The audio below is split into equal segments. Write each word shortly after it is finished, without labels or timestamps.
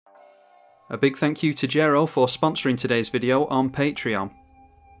A big thank you to Jero for sponsoring today's video on Patreon.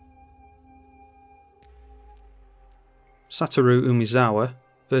 Satoru Umezawa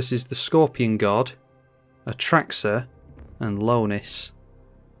versus the Scorpion God, Atraxa and Lonis.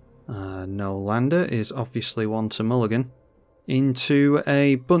 No lander is obviously one to mulligan. Into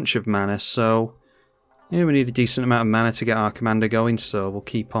a bunch of mana, so yeah, we need a decent amount of mana to get our commander going, so we'll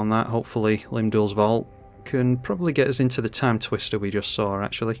keep on that. Hopefully Limdul's Vault can probably get us into the Time Twister we just saw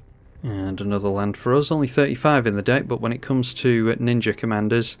actually. And another land for us, only 35 in the deck, but when it comes to ninja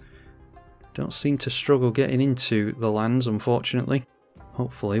commanders, don't seem to struggle getting into the lands, unfortunately.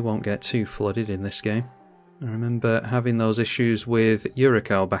 Hopefully won't get too flooded in this game. I remember having those issues with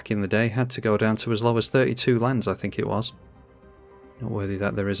Yuriko back in the day, had to go down to as low as 32 lands I think it was. Noteworthy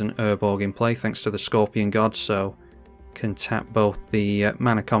that there is an Urborg in play thanks to the Scorpion God, so can tap both the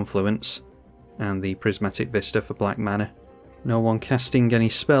Mana Confluence and the Prismatic Vista for black mana. No one casting any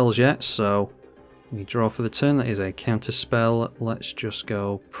spells yet, so we draw for the turn. That is a counter spell. Let's just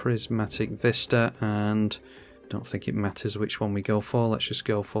go Prismatic Vista, and don't think it matters which one we go for. Let's just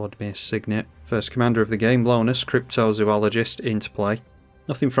go for Mere Signet. First commander of the game, Lonis, Cryptozoologist, into play.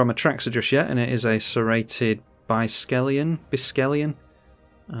 Nothing from Atraxa just yet, and it is a serrated Biskellion.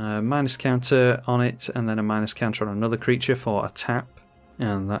 Minus counter on it, and then a minus counter on another creature for a tap.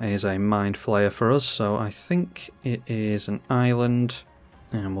 And that is a Mind Flayer for us, so I think it is an island.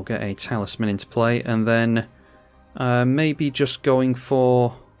 And we'll get a Talisman into play, and then maybe just going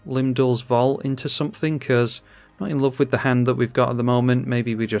for Limdul's Vault into something, because I'm not in love with the hand that we've got at the moment.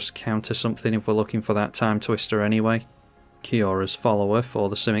 Maybe we just counter something if we're looking for that Time Twister anyway. Kiora's Follower for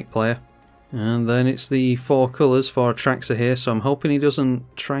the Simic player. And then it's the 4 colours for Atraxa here, so I'm hoping he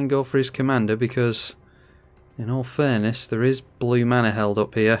doesn't try and go for his commander, because in all fairness, there is blue mana held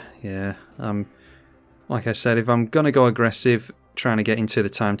up here. Yeah, like I said, if I'm going to go aggressive, trying to get into the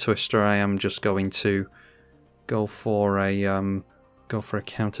Time Twister, I am just going to go for a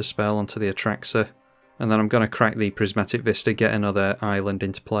counter spell onto the Atraxa, and then I'm going to crack the Prismatic Vista, get another island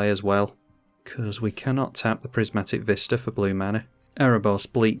into play as well, because we cannot tap the Prismatic Vista for blue mana.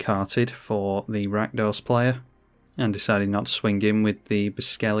 Erebos Bleak-Hearted for the Rakdos player, and decided not to swing in with the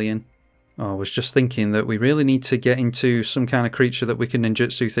Biskellion. I was just thinking that we really need to get into some kind of creature that we can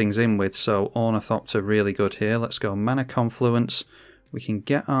ninjutsu things in with, so Ornithopter really good here. Let's go Mana Confluence. We can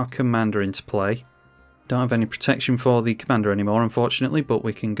get our commander into play. Don't have any protection for the commander anymore, unfortunately, but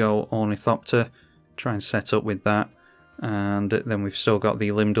we can go Ornithopter, try and set up with that. And then we've still got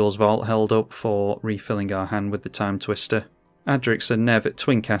the Limdul's Vault held up for refilling our hand with the Time Twister. Atraxa and Nev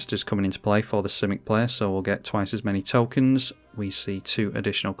Twin Casters coming into play for the Simic player, so we'll get twice as many tokens. We see 2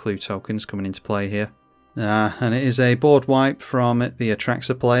 additional clue tokens coming into play here. And it is a board wipe from the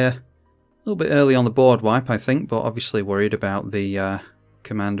Atraxa player. A little bit early on the board wipe, I think, but obviously worried about the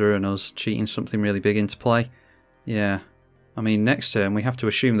commander and us cheating something really big into play. Yeah, I mean, next turn we have to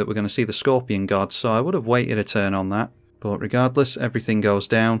assume that we're going to see the Scorpion God, so I would have waited a turn on that. But regardless, everything goes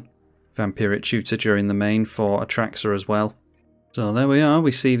down. Vampiric Tutor during the main for Atraxa as well. So there we are,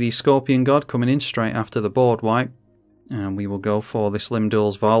 we see the Scorpion God coming in straight after the board wipe. And we will go for this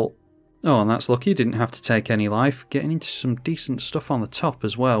Limdul's Vault. Oh, and that's lucky, didn't have to take any life. Getting into some decent stuff on the top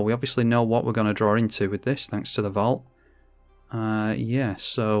as well. We obviously know what we're going to draw into with this, thanks to the Vault. Yeah,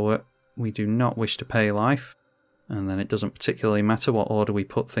 so we do not wish to pay life. And then it doesn't particularly matter what order we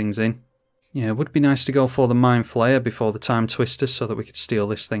put things in. Yeah, it would be nice to go for the Mind Flayer before the Time Twister so that we could steal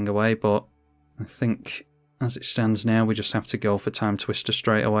this thing away, but I think as it stands now, we just have to go for Time Twister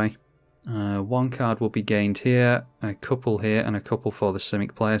straight away. 1 card will be gained here, a couple here, and a couple for the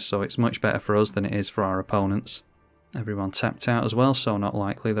Simic player, so it's much better for us than it is for our opponents. Everyone tapped out as well, so not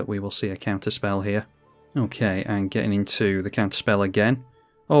likely that we will see a counterspell here. Okay, and getting into the counterspell again.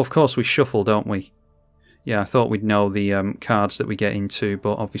 Oh, of course we shuffle, don't we? Yeah, I thought we'd know the cards that we get into,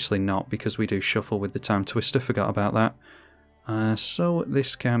 but obviously not, because we do shuffle with the Time Twister, forgot about that. So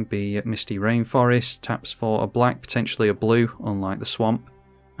this can be Misty Rainforest, taps for a black, potentially a blue, unlike the Swamp.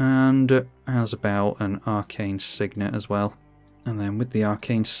 And has about an Arcane Signet as well. And then with the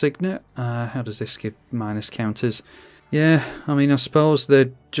Arcane Signet, how does this give minus counters? Yeah, I mean, I suppose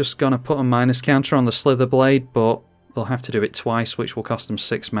they're just going to put a minus counter on the Slither Blade, but they'll have to do it twice, which will cost them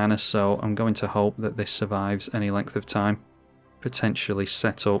 6 mana, so I'm going to hope that this survives any length of time. Potentially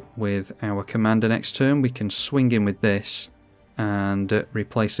set up with our commander next turn. We can swing in with this and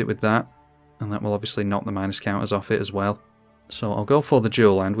replace it with that, and that will obviously knock the minus counters off it as well. So I'll go for the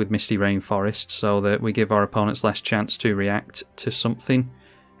dual land with Misty Rainforest so that we give our opponents less chance to react to something,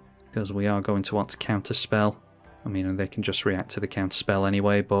 because we are going to want to counterspell. I mean, they can just react to the counterspell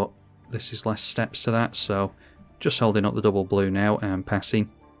anyway, but this is less steps to that, so just holding up the double blue now and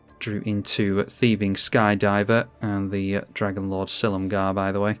passing. drew into Thieving Skydiver and the Dragon Lord Silumgar,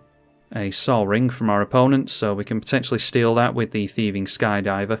 by the way. A Sol Ring from our opponent, so we can potentially steal that with the Thieving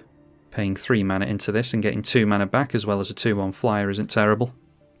Skydiver. Paying 3 mana into this and getting 2 mana back as well as a 2/1 flyer isn't terrible.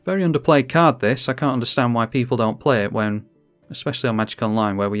 Very underplayed card this. I can't understand why people don't play it when, especially on Magic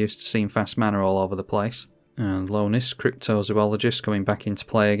Online, where we're used to seeing fast mana all over the place. And Lonis, Cryptozoologist, coming back into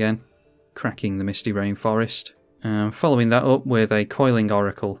play again, cracking the Misty Rainforest. And following that up with a Coiling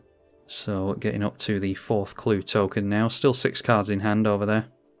Oracle. So getting up to the 4th clue token now. Still 6 cards in hand over there.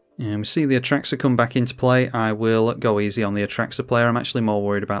 And we see the Atraxa come back into play. I will go easy on the Atraxa player. I'm actually more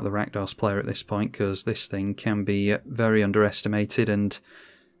worried about the Rakdos player at this point, because this thing can be very underestimated, and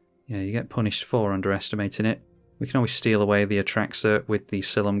yeah, you get punished for underestimating it. We can always steal away the Atraxa with the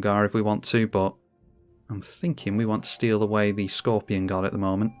Silumgar if we want to, but I'm thinking we want to steal away the Scorpion God at the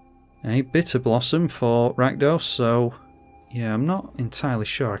moment. A Bitter Blossom for Rakdos, so yeah, I'm not entirely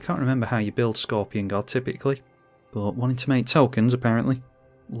sure. I can't remember how you build Scorpion God typically, but wanting to make tokens apparently.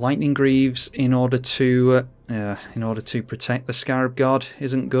 Lightning Greaves in order to protect the Scarab God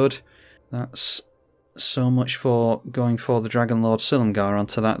isn't good. That's so much for going for the Dragon Lord Silumgar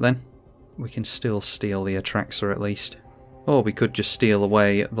onto that then. We can still steal the Atraxa at least. Or we could just steal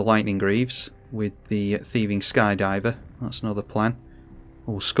away the Lightning Greaves with the Thieving Skydiver. That's another plan.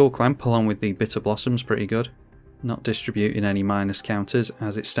 Oh, Skull Clamp along with the Bitter Blossom's pretty good. Not distributing any minus counters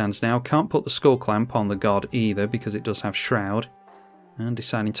as it stands now. Can't put the Skull Clamp on the God either because it does have Shroud. And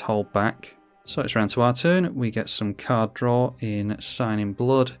deciding to hold back. So it's round to our turn. We get some card draw in Signing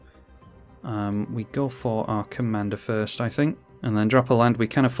Blood. We go for our commander first, I think. And then drop a land. We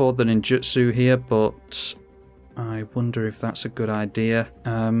can afford the ninjutsu here, but I wonder if that's a good idea.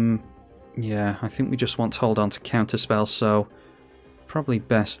 Yeah, I think we just want to hold on to counterspell, so probably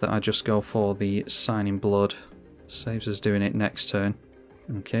best that I just go for the Signing Blood. Saves us doing it next turn.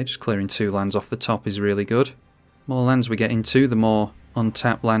 Okay, just clearing 2 lands off the top is really good. More lands we get into, the more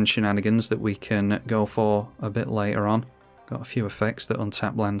untapped land shenanigans that we can go for a bit later on. Got a few effects that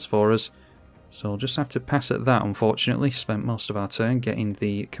untap lands for us. So we'll just have to pass at that, unfortunately. Spent most of our turn getting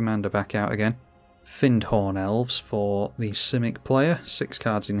the commander back out again. Findhorn Elves for the Simic player, 6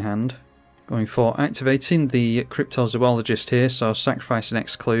 cards in hand. Going for activating the Cryptozoologist here, so sacrificing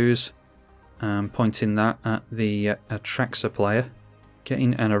X clues and pointing that at the Atraxa player.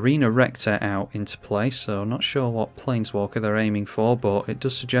 Getting an Arena Rector out into play, so not sure what Planeswalker they're aiming for, but it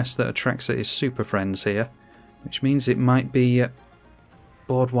does suggest that Atraxa is Super Friends here, which means it might be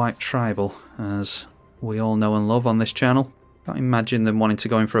Board Wipe Tribal, as we all know and love on this channel. Can't imagine them wanting to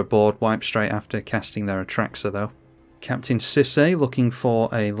go in for a board wipe straight after casting their Atraxa though. Captain Sisay looking for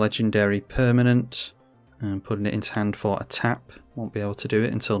a legendary permanent and putting it into hand for a tap. Won't be able to do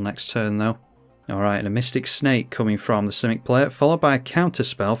it until next turn though. Alright, and a Mystic Snake coming from the Simic player, followed by a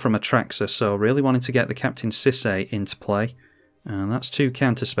counterspell from Atraxa, so really wanting to get the Captain Sisay into play. And that's 2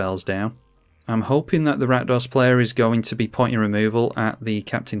 counterspells down. I'm hoping that the Rakdos player is going to be pointing removal at the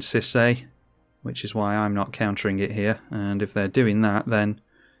Captain Sisay, which is why I'm not countering it here, and if they're doing that, then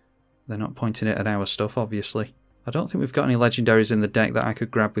they're not pointing it at our stuff, obviously. I don't think we've got any legendaries in the deck that I could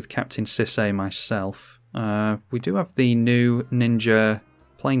grab with Captain Sisay myself. We do have the new Ninja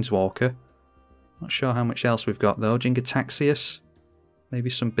Planeswalker. Not sure how much else we've got though. Jingataxius. Maybe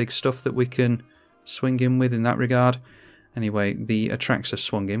some big stuff that we can swing in with in that regard. Anyway, the Atraxa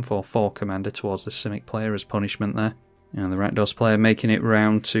swung in for 4 commander towards the Simic player as punishment there. And the Rakdos player making it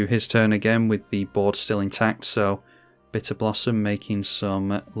round to his turn again with the board still intact, so Bitter Blossom making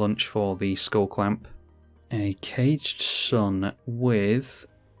some lunch for the Skull Clamp. A Caged Sun with,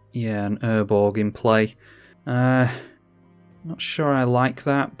 yeah, an Urborg in play. Not sure I like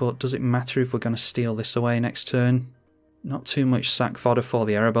that, but does it matter if we're going to steal this away next turn? Not too much sack fodder for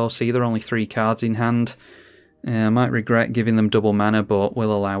the Erebos either, only 3 cards in hand. I might regret giving them double mana, but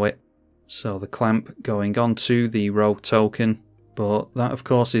we'll allow it. So the Clamp going on to the Rogue token, but that of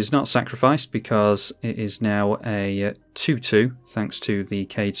course is not sacrificed because it is now a 2-2 thanks to the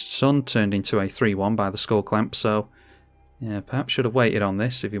Caged Sun, turned into a 3-1 by the Skull Clamp, so yeah, perhaps should have waited on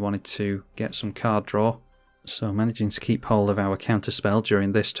this if you wanted to get some card draw. So managing to keep hold of our counterspell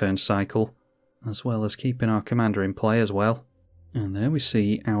during this turn cycle, as well as keeping our commander in play as well. And there we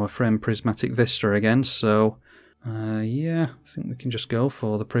see our friend Prismatic Vista again, so yeah, I think we can just go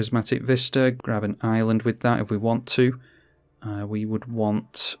for the Prismatic Vista, grab an island with that if we want to. We would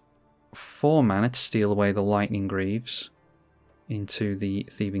want 4 mana to steal away the Lightning Greaves into the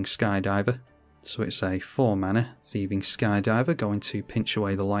Thieving Skydiver. So it's a 4 mana Thieving Skydiver going to pinch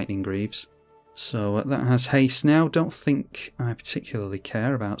away the Lightning Greaves. So that has haste now. Don't think I particularly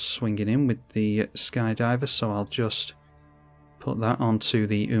care about swinging in with the Skydiver, so I'll just Put that onto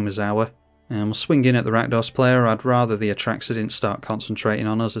the Umezawa. And we'll swing in at the Rakdos player. I'd rather the Atraxa didn't start concentrating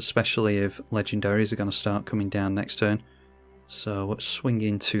on us, especially if legendaries are going to start coming down next turn. So let's swing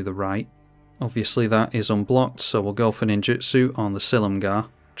in to the right. Obviously that is unblocked, so we'll go for ninjutsu on the Silumgar.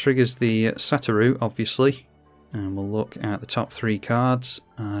 Triggers the Satoru, obviously. And we'll look at the top 3 cards.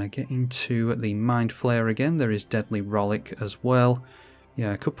 Getting to the Mind Flayer again, there is Deadly Rollick as well.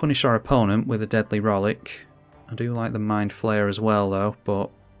 Yeah, I could punish our opponent with a Deadly Rollick. I do like the Mind Flayer as well though, but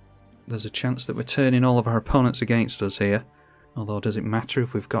there's a chance that we're turning all of our opponents against us here. Although does it matter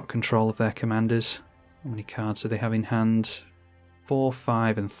if we've got control of their commanders? How many cards do they have in hand? 4,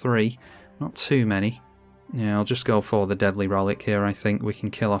 5 and 3. Not too many. Yeah, I'll just go for the Deadly Rollick here. I think we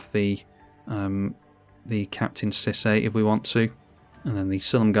can kill off the Captain Sisei if we want to. And then the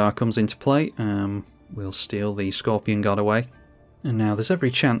Silumgar comes into play. We'll steal the Scorpion God away. And now there's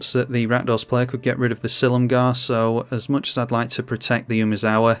every chance that the Rakdos player could get rid of the Silumgar, so as much as I'd like to protect the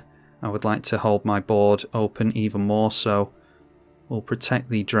Umezawa, I would like to hold my board open even more, so we'll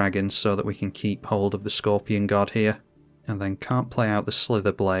protect the dragon so that we can keep hold of the Scorpion God here. And then can't play out the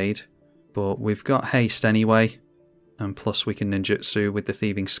Slither Blade, but we've got haste anyway, and plus we can ninjutsu with the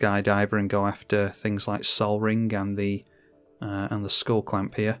Thieving Skydiver and go after things like Sol Ring and the Skull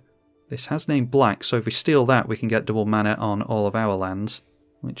Clamp here. This has named Black, so if we steal that we can get double mana on all of our lands,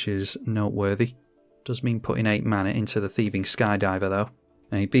 which is noteworthy. Does mean putting 8 mana into the Thieving Skydiver though.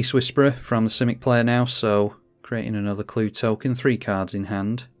 A Beast Whisperer from the Simic player now, so creating another clue token, 3 cards in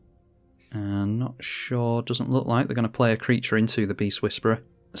hand. And not sure, doesn't look like they're going to play a creature into the Beast Whisperer.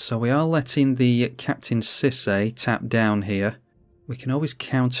 So we are letting the Captain Sisei tap down here. We can always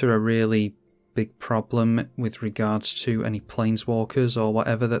counter a really big problem with regards to any Planeswalkers or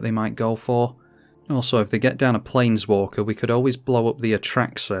whatever that they might go for. Also, if they get down a Planeswalker, we could always blow up the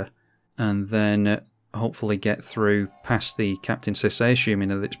Atraxa and then hopefully get through past the Captain Sisei, assuming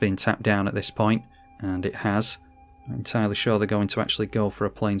that it's been tapped down at this point, and it has. Not entirely sure they're going to actually go for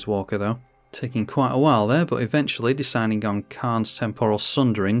a Planeswalker though. Taking quite a while there, but eventually deciding on Karn's Temporal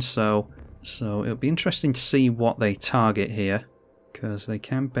Sundering, so it'll be interesting to see what they target here, because they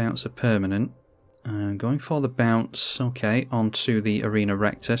can bounce a permanent. Going for the bounce, okay, onto the Arena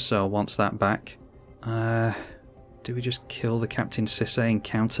Rector, so wants that back. Do we just kill the Captain Sisei and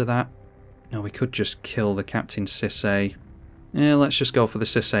counter that? No, we could just kill the Captain Sisei. Yeah, let's just go for the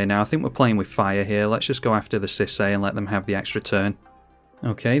Sisei now. I think we're playing with fire here. Let's just go after the Sisei and let them have the extra turn.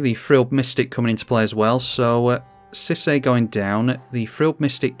 Okay, the Frilled Mystic coming into play as well, so Sisei going down. The Frilled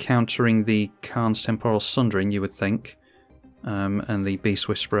Mystic countering the Karn's Temporal Sundering, you would think. And the Beast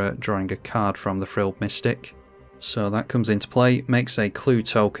Whisperer drawing a card from the Frilled Mystic. So that comes into play, makes a clue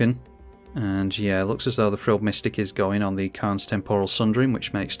token. And yeah, it looks as though the Frilled Mystic is going on the Karn's Temporal Sundering,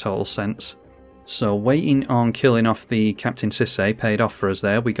 which makes total sense. So waiting on killing off the Captain Sisei paid off for us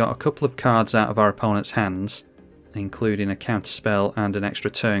there. We got a couple of cards out of our opponent's hands, including a counterspell and an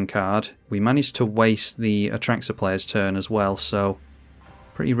extra turn card. We managed to waste the Atraxa player's turn as well, so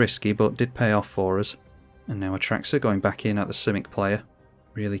pretty risky, but did pay off for us. And now Atraxa going back in at the Simic player.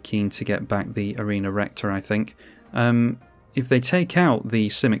 Really keen to get back the Arena Rector, I think. If they take out the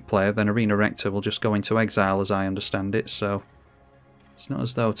Simic player, then Arena Rector will just go into exile as I understand it, so it's not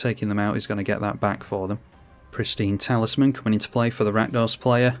as though taking them out is going to get that back for them. Pristine Talisman coming into play for the Rakdos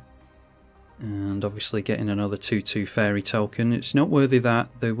player. And obviously getting another 2/2 Fairy token. It's noteworthy that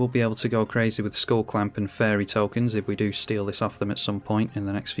they will be able to go crazy with Skull Clamp and Fairy tokens if we do steal this off them at some point in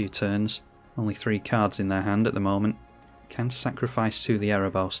the next few turns. Only 3 cards in their hand at the moment. Can sacrifice to the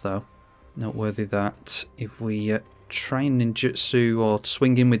Erebos though. Noteworthy that if we try and ninjutsu or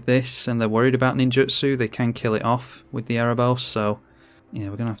swing in with this and they're worried about ninjutsu, they can kill it off with the Erebos, so yeah,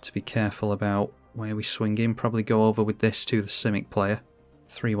 we're going to have to be careful about where we swing in. Probably go over with this to the Simic player.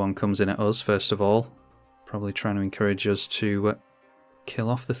 3-1 comes in at us first of all. Probably trying to encourage us to kill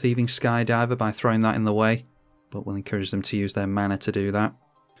off the Thieving Skydiver by throwing that in the way, but we'll encourage them to use their mana to do that.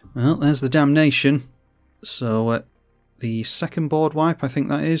 Well, there's the Damnation. So the second board wipe, I think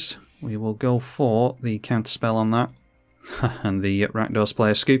that is. We will go for the counterspell on that. And the Rakdos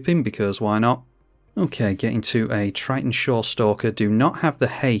player scooping, because why not? Okay, getting to a Triton Shorestalker. Do not have the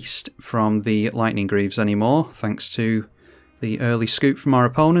haste from the Lightning Greaves anymore, thanks to the early scoop from our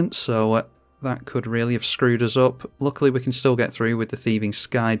opponent, so that could really have screwed us up. Luckily we can still get through with the Thieving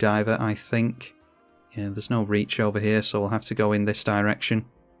Skydiver, I think. Yeah, there's no reach over here, so we'll have to go in this direction.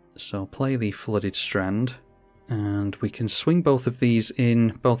 So play the Flooded Strand, and we can swing both of these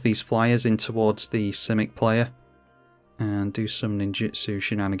flyers in towards the Simic player, and do some ninjutsu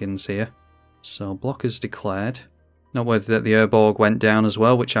shenanigans here. So blockers declared. Noteworthy that the Urborg went down as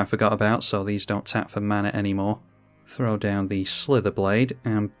well, which I forgot about, so these don't tap for mana anymore. throw down the Slither Blade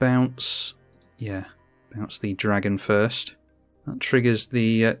and bounce, bounce the dragon first. That triggers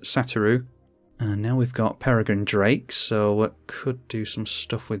the Satoru. And now we've got Peregrine Drake, so could do some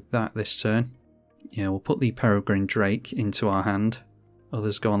stuff with that this turn. Yeah, we'll put the Peregrine Drake into our hand.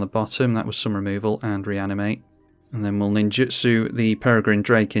 Others go on the bottom, that was some removal, and reanimate. And then we'll ninjutsu the Peregrine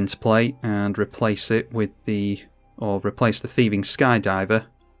Drake into play and replace it with replace the Thieving Skydiver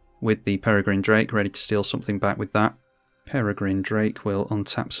with the Peregrine Drake, ready to steal something back with that. Peregrine Drake will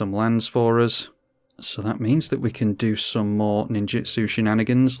untap some lands for us. So that means that we can do some more ninjutsu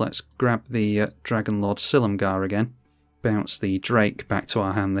shenanigans. Let's grab the Dragon Lord Silumgar again. Bounce the Drake back to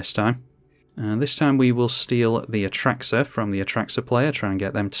our hand this time. And this time we will steal the Atraxa from the Atraxa player, try and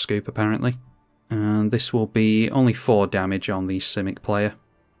get them to scoop apparently. And this will be only 4 damage on the Simic player.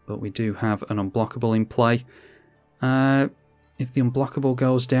 But we do have an unblockable in play. If the unblockable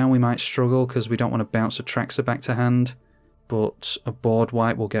goes down we might struggle because we don't want to bounce Atraxa back to hand. But a board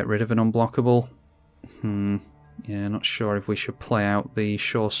wipe will get rid of an unblockable. Yeah, not sure if we should play out the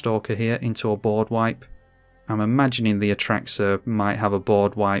Shore Stalker here into a board wipe. I'm imagining the Atraxa might have a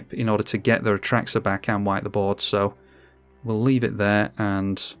board wipe in order to get the Atraxa back and wipe the board, so we'll leave it there,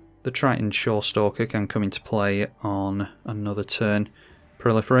 and the Triton Shore Stalker can come into play on another turn.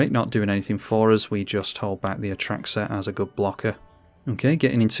 Proliferate, not doing anything for us, we just hold back the Atraxa as a good blocker. Okay,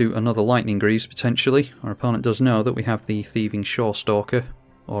 getting into another Lightning Greaves potentially. Our opponent does know that we have the Thieving Shore Stalker,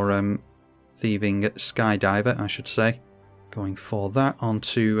 or Thieving Skydiver, I should say. Going for that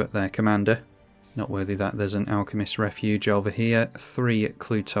onto their commander. Noteworthy that there's an Alchemist Refuge over here. 3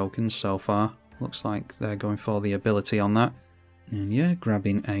 clue tokens so far. Looks like they're going for the ability on that. And yeah,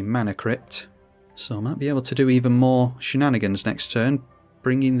 grabbing a Mana Crypt. So I might be able to do even more shenanigans next turn.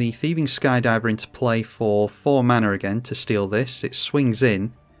 Bringing the Thieving Skydiver into play for 4 mana again to steal this. It swings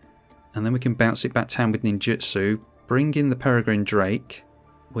in. And then we can bounce it back down with Ninjutsu. Bring in the Peregrine Drake,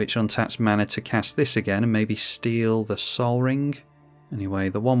 which untaps mana to cast this again and maybe steal the Sol Ring. Anyway,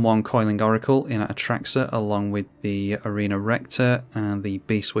 the 1/1 Coiling Oracle in Atraxa along with the Arena Rector and the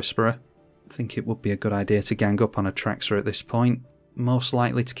Beast Whisperer. I think it would be a good idea to gang up on Atraxa at this point. Most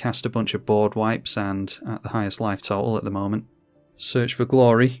likely to cast a bunch of board wipes and at the highest life total at the moment. Search for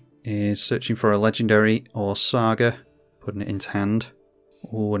Glory is searching for a Legendary or Saga, putting it into hand.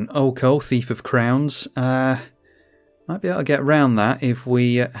 Oh, an Oko, Thief of Crowns. Might be able to get around that if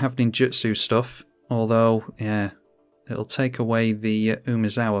we have ninjutsu stuff, although, yeah, it'll take away the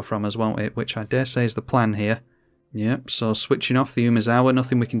Umezawa from us, won't it? Which I dare say is the plan here. Yep, so switching off the Umezawa,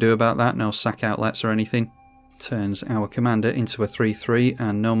 nothing we can do about that, no sack outlets or anything. Turns our commander into a 3/3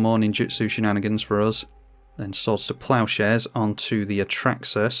 and no more ninjutsu shenanigans for us. Then Swords to Plowshares onto the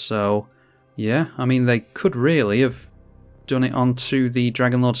Atraxa, so yeah, I mean they could really have done it onto the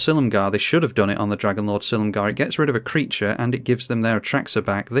Dragon Lord Silumgar. They should have done it on the Dragon Lord Silumgar. It gets rid of a creature and it gives them their Atraxa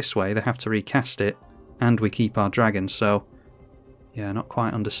back. This way they have to recast it and we keep our dragon, so yeah, not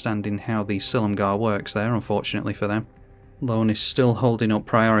quite understanding how the Silumgar works there, unfortunately for them. Lonis still holding up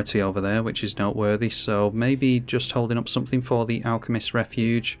priority over there, which is noteworthy, so maybe just holding up something for the Alchemist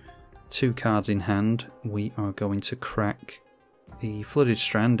Refuge. 2 cards in hand. We are going to crack the Flooded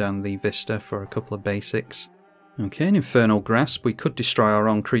Strand and the Vista for a couple of basics. Okay, an Infernal Grasp. We could destroy our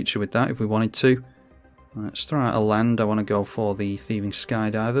own creature with that if we wanted to. Let's throw out a land. I want to go for the Thieving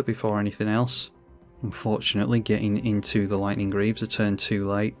Skydiver before anything else. Unfortunately, getting into the Lightning Greaves a turn too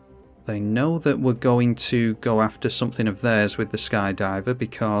late. They know that we're going to go after something of theirs with the Skydiver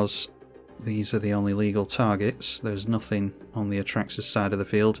because these are the only legal targets. There's nothing on the Atraxa's side of the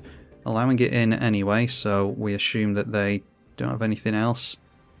field allowing it in anyway, so we assume that they don't have anything else.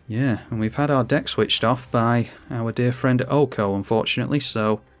 Yeah, and we've had our deck switched off by our dear friend Oko, unfortunately,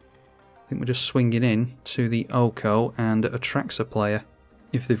 so I think we're just swinging in to the Oko and Atraxa player.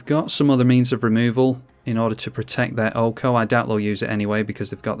 If they've got some other means of removal in order to protect their Oko, I doubt they'll use it anyway because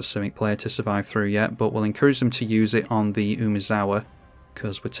they've got the Simic player to survive through yet, but we'll encourage them to use it on the Umezawa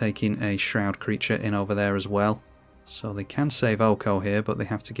because we're taking a Shroud creature in over there as well. So they can save Oko here, but they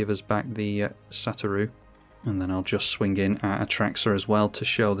have to give us back the Satoru. And then I'll just swing in at Atraxa as well to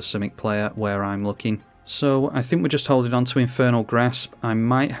show the Simic player where I'm looking. So I think we're just holding on to Infernal Grasp. I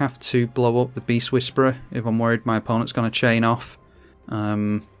might have to blow up the Beast Whisperer if I'm worried my opponent's going to chain off.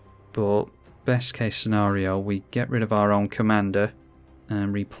 But best case scenario, we get rid of our own commander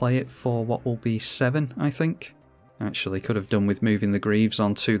and replay it for what will be 7, I think. Actually, could have done with moving the Greaves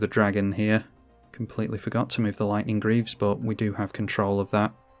onto the dragon here. Completely forgot to move the Lightning Greaves, but we do have control of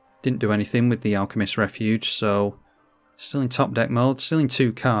that. Didn't do anything with the Alchemist Refuge, so still in top deck mode, still in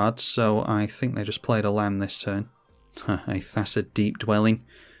 2 cards, so I think they just played a land this turn. A Thassa Deep Dwelling.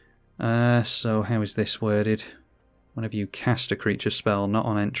 So how is this worded? whenever you cast a creature spell, not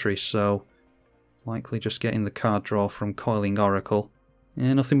on entry, so likely just getting the card draw from Coiling Oracle.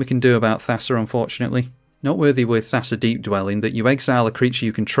 Yeah, nothing we can do about Thassa, unfortunately. Noteworthy with Thassa Deep Dwelling that you exile a creature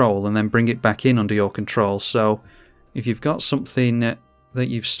you control and then bring it back in under your control, so if you've got something that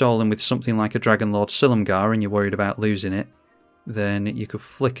you've stolen with something like a Dragonlord Silumgar and you're worried about losing it, then you could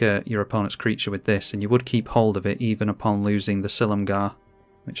flicker your opponent's creature with this and you would keep hold of it even upon losing the Silumgar,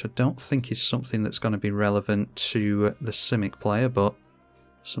 which I don't think is something that's going to be relevant to the Simic player, but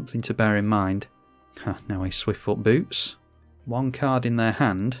something to bear in mind. Now a Swiftfoot Boots. One card in their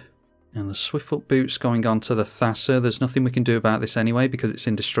hand, and the Swiftfoot Boots going on to the Thassa. There's nothing we can do about this anyway because it's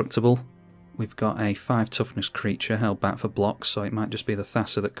indestructible. We've got a 5 toughness creature held back for blocks, so it might just be the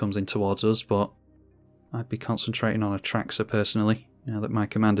Thassa that comes in towards us, but I'd be concentrating on Atraxa personally, now that my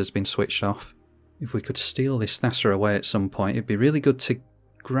commander's been switched off. If we could steal this Thassa away at some point, it'd be really good to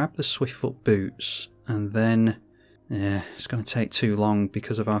grab the Swiftfoot Boots, and then... yeah, it's going to take too long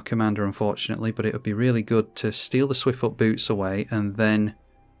because of our commander, unfortunately, but it would be really good to steal the Swiftfoot Boots away and then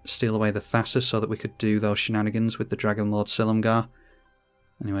steal away the Thassa so that we could do those shenanigans with the Dragonlord Silumgar.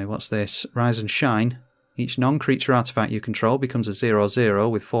 Anyway, what's this? Rise and Shine. Each non-creature artifact you control becomes a 0/0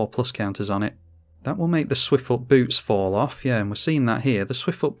 with 4+ counters on it. That will make the Swiftfoot Boots fall off, yeah, and we're seeing that here. The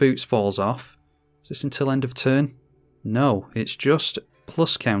Swiftfoot Boots falls off. Is this until end of turn? No, it's just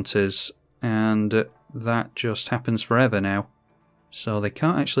plus counters, and that just happens forever now. So they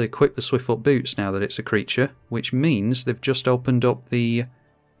can't actually equip the Swiftfoot Boots now that it's a creature, which means they've just opened up the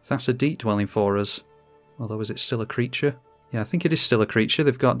Thassa Deep Dwelling for us. Although, is it still a creature? Yeah, I think it is still a creature.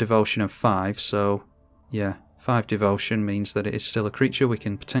 They've got Devotion of 5, so yeah, 5 Devotion means that it is still a creature. We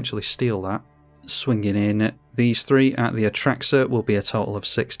can potentially steal that. Swinging in these 3 at the Atraxa will be a total of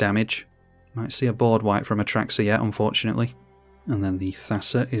 6 damage. Might see a board wipe from Atraxa yet, unfortunately. And then the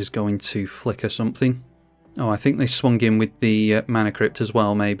Thassa is going to flicker something. Oh, I think they swung in with the Mana Crypt as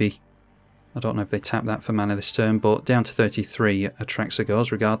well, maybe. I don't know if they tapped that for mana this turn, but down to 33 Atraxa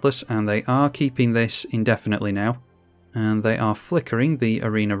goes regardless, and they are keeping this indefinitely now. And they are flickering the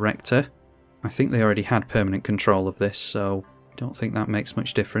Arena Rector. I think they already had permanent control of this, so I don't think that makes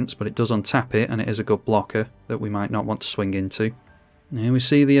much difference, but it does untap it, and it is a good blocker that we might not want to swing into. Here we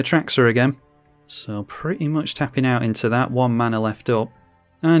see the Atraxa again. So pretty much tapping out into that, 1 mana left up.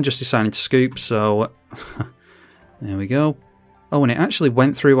 And just deciding to scoop, so there we go. Oh, and it actually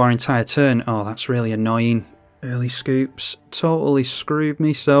went through our entire turn. Oh, that's really annoying. Early scoops totally screwed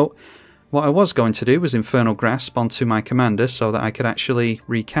me, so what I was going to do was Infernal Grasp onto my commander so that I could actually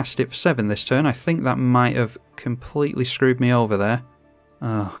recast it for 7 this turn. I think that might have completely screwed me over there.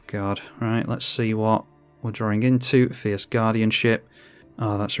 Oh, God. Right, let's see what we're drawing into. Fierce Guardianship.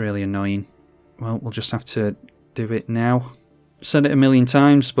 Oh, that's really annoying. Well, we'll just have to do it now. Said it a million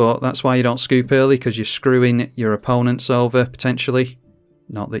times, but that's why you don't scoop early, because you're screwing your opponents over, potentially.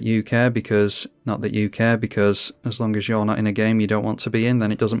 Not that you care, because as long as you're not in a game you don't want to be in,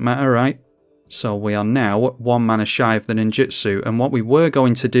 then it doesn't matter, right? So we are now 1 mana shy of the ninjutsu, and what we were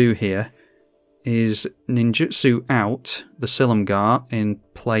going to do here is ninjutsu out the Silumgar in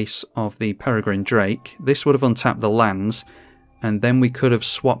place of the Peregrine Drake. This would have untapped the lands, and then we could have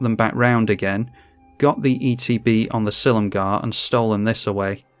swapped them back round again, got the ETB on the Silumgar and stolen this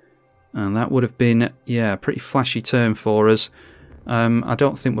away. And that would have been, yeah, a pretty flashy turn for us. I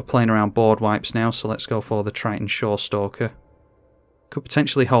don't think we're playing around board wipes now, so let's go for the Triton Shorestalker. Could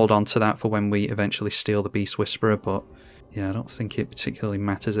potentially hold on to that for when we eventually steal the Beast Whisperer, but yeah, I don't think it particularly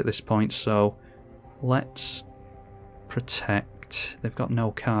matters at this point, so let's protect. They've got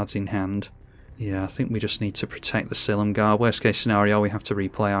no cards in hand. Yeah, I think we just need to protect the Silumgar. Worst case scenario, we have to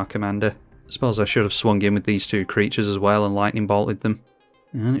replay our commander. I suppose I should have swung in with these 2 creatures as well and lightning bolted them.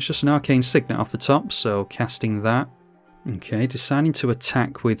 And it's just an Arcane Signet off the top, so casting that. Okay, deciding to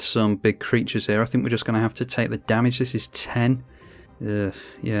attack with some big creatures here. I think we're just going to have to take the damage. This is 10.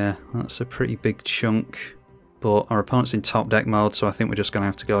 Yeah, that's a pretty big chunk. But our opponent's in top deck mode, so I think we're just going to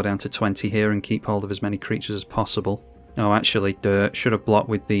have to go down to 20 here and keep hold of as many creatures as possible. No, actually, should have blocked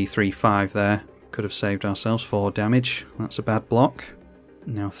with the 3/5 there. Could have saved ourselves 4 damage. That's a bad block.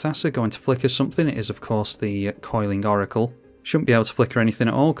 Now, Thassa going to flicker something. It is, of course, the Coiling Oracle. Shouldn't be able to flicker anything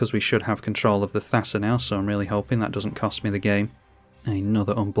at all because we should have control of the Thassa now, so I'm really hoping that doesn't cost me the game.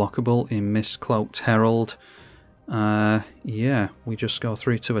 Another unblockable in Mist-Cloaked Herald. Yeah, we just go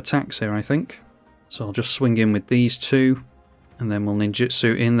through to attacks here, I think. So I'll just swing in with these 2, and then we'll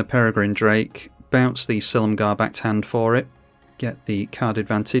ninjutsu in the Peregrine Drake, bounce the Silumgar back to hand for it, get the card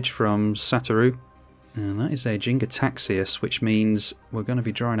advantage from Satoru. And that is a Jingataxius, which means we're going to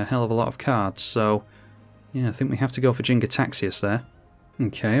be drawing a hell of a lot of cards, so yeah, I think we have to go for Jingataxius there.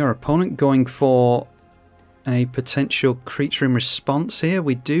 Okay, our opponent going for a potential creature in response here.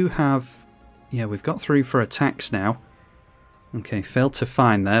 We do have... Yeah, we've got through for attacks now. Okay, failed to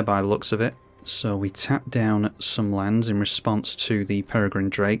find there by the looks of it. So we tap down some lands in response to the Peregrine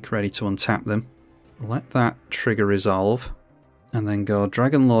Drake, ready to untap them. Let that trigger resolve. And then go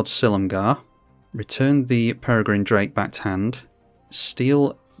Dragonlord Silumgar. Return the Peregrine Drake back to hand.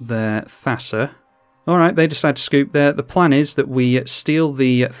 Steal their Thasser. Alright, they decide to scoop there. The plan is that we steal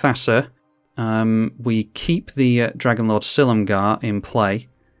the Thasser. We keep the Dragonlord Silumgar in play.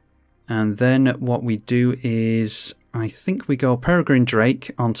 And then what we do is... I think we go Peregrine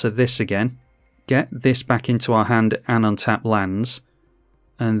Drake onto this again. Get this back into our hand and untap lands.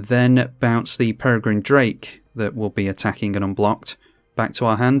 And then bounce the Peregrine Drake that will be attacking and unblocked back to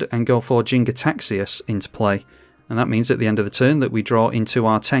our hand and go for Jingataxius into play. And that means at the end of the turn that we draw into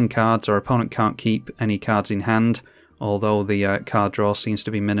our 10 cards. Our opponent can't keep any cards in hand, although the card draw seems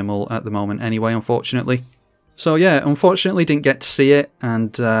to be minimal at the moment anyway, unfortunately. So yeah, unfortunately didn't get to see it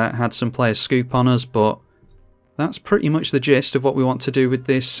and had some players scoop on us, but that's pretty much the gist of what we want to do with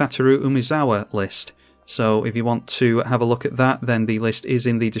this Satoru Umezawa list. So if you want to have a look at that, then the list is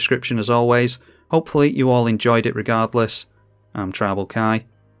in the description as always. Hopefully you all enjoyed it regardless. I'm tribalkai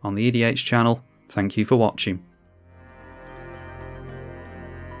on the eedi-H channel. Thank you for watching.